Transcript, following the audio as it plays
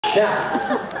Now,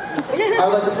 I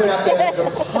would like to point out that the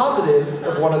positive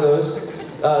of one of those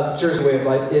Jersey way of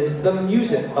life is the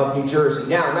music of New Jersey.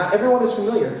 Now, not everyone is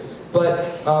familiar, but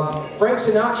Frank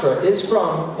Sinatra is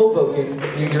from Hoboken,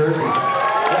 New Jersey.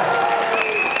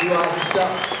 Yes, New Orleans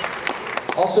himself.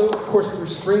 Also, of course,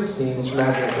 Bruce Springsteen is from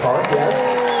Asbury Park. Yes,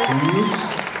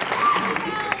 Bruce.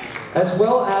 As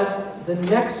well as the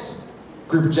next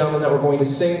group of gentlemen that we're going to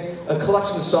sing a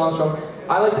collection of songs from.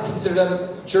 I like to consider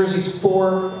them Jersey's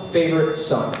 4 favorite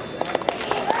sons.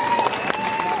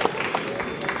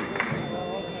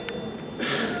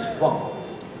 One,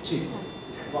 two,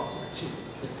 1, 2,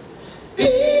 3.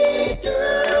 Big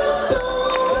girls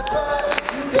don't cry.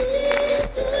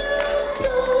 Big girls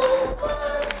don't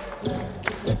cry.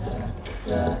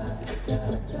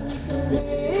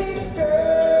 Big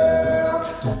girls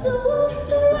don't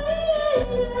cry.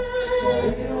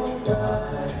 They don't cry.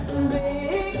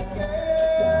 Big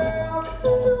girls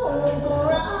don't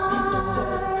cry.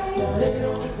 They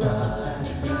don't cry.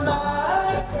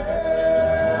 My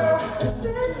girl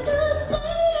said goodbye.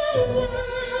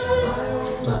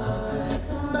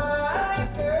 My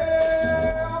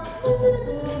girl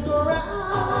didn't cry.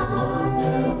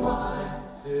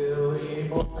 Silly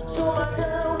boy. I told my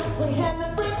girl we had to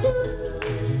break up.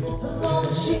 As long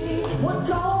as she would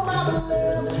call my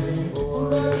beloved.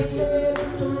 But he said,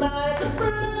 to my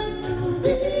surprise,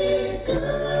 big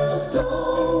girls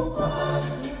don't cry.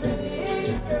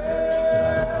 Big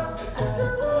girls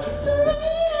don't cry.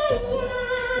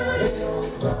 They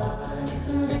don't cry.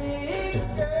 Big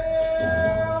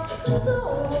girls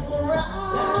don't cry.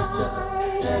 That's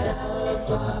just an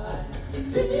alibi.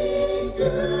 Big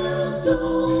girls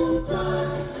don't cry.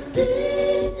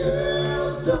 Big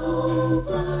girls don't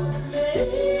cry.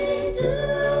 Big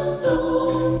girls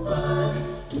don't cry.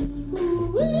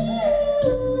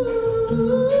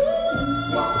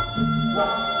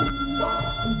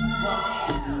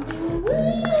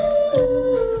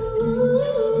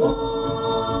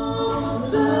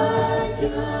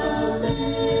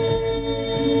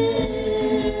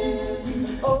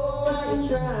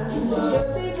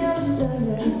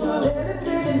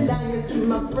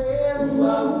 My friend,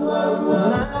 my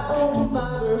own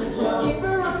father, give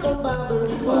her up, don't bother,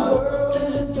 the world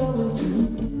isn't coming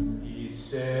to. He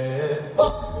said,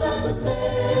 walk like a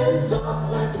man,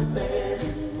 talk like a man,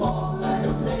 walk like a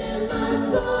man, my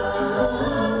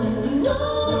son. No,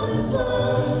 this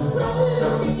world rolling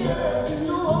on the earth,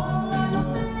 so walk like a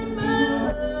man, my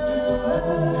son.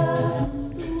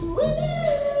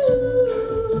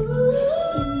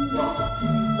 Walk,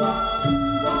 walk,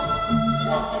 walk,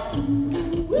 walk.